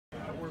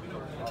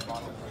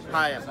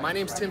Hi, my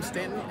name's Tim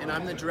Stanton, and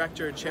I'm the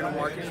Director of Channel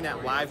Marketing at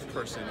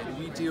LivePerson, and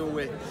we deal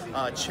with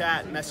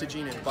chat,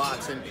 messaging, and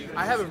bots. And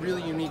I have a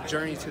really unique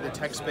journey to the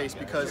tech space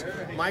because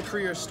my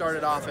career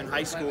started off in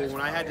high school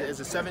when I had to, as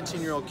a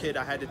 17-year-old kid,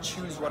 I had to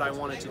choose what I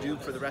wanted to do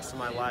for the rest of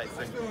my life.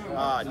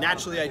 And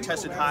naturally, I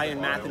tested high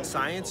in math and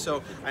science,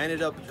 so I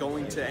ended up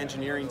going to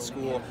engineering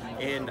school,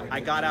 and I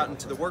got out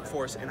into the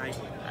workforce, and I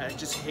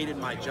just hated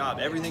my job.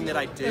 Everything that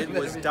I did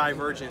was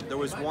divergent. There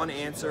was one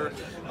answer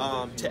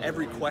to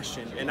every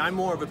question, and I'm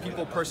more of a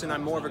people person.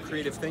 I'm more of a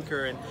creative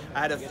thinker, and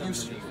I had a few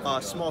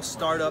small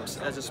startups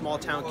as a small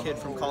town kid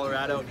from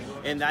Colorado,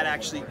 and that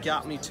actually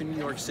got me to New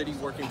York City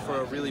working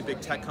for a really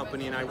big tech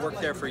company, and I worked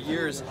there for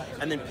years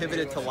and then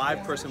pivoted to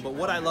LivePerson. But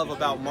what I love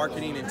about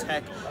marketing and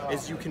tech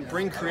is you can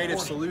bring creative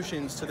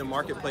solutions to the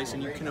marketplace,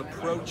 and you can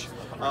approach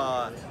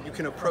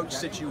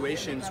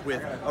situations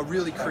with a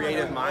really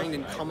creative mind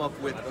and come up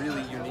with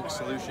really unique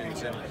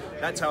solutions, and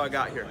that's how I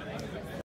got here.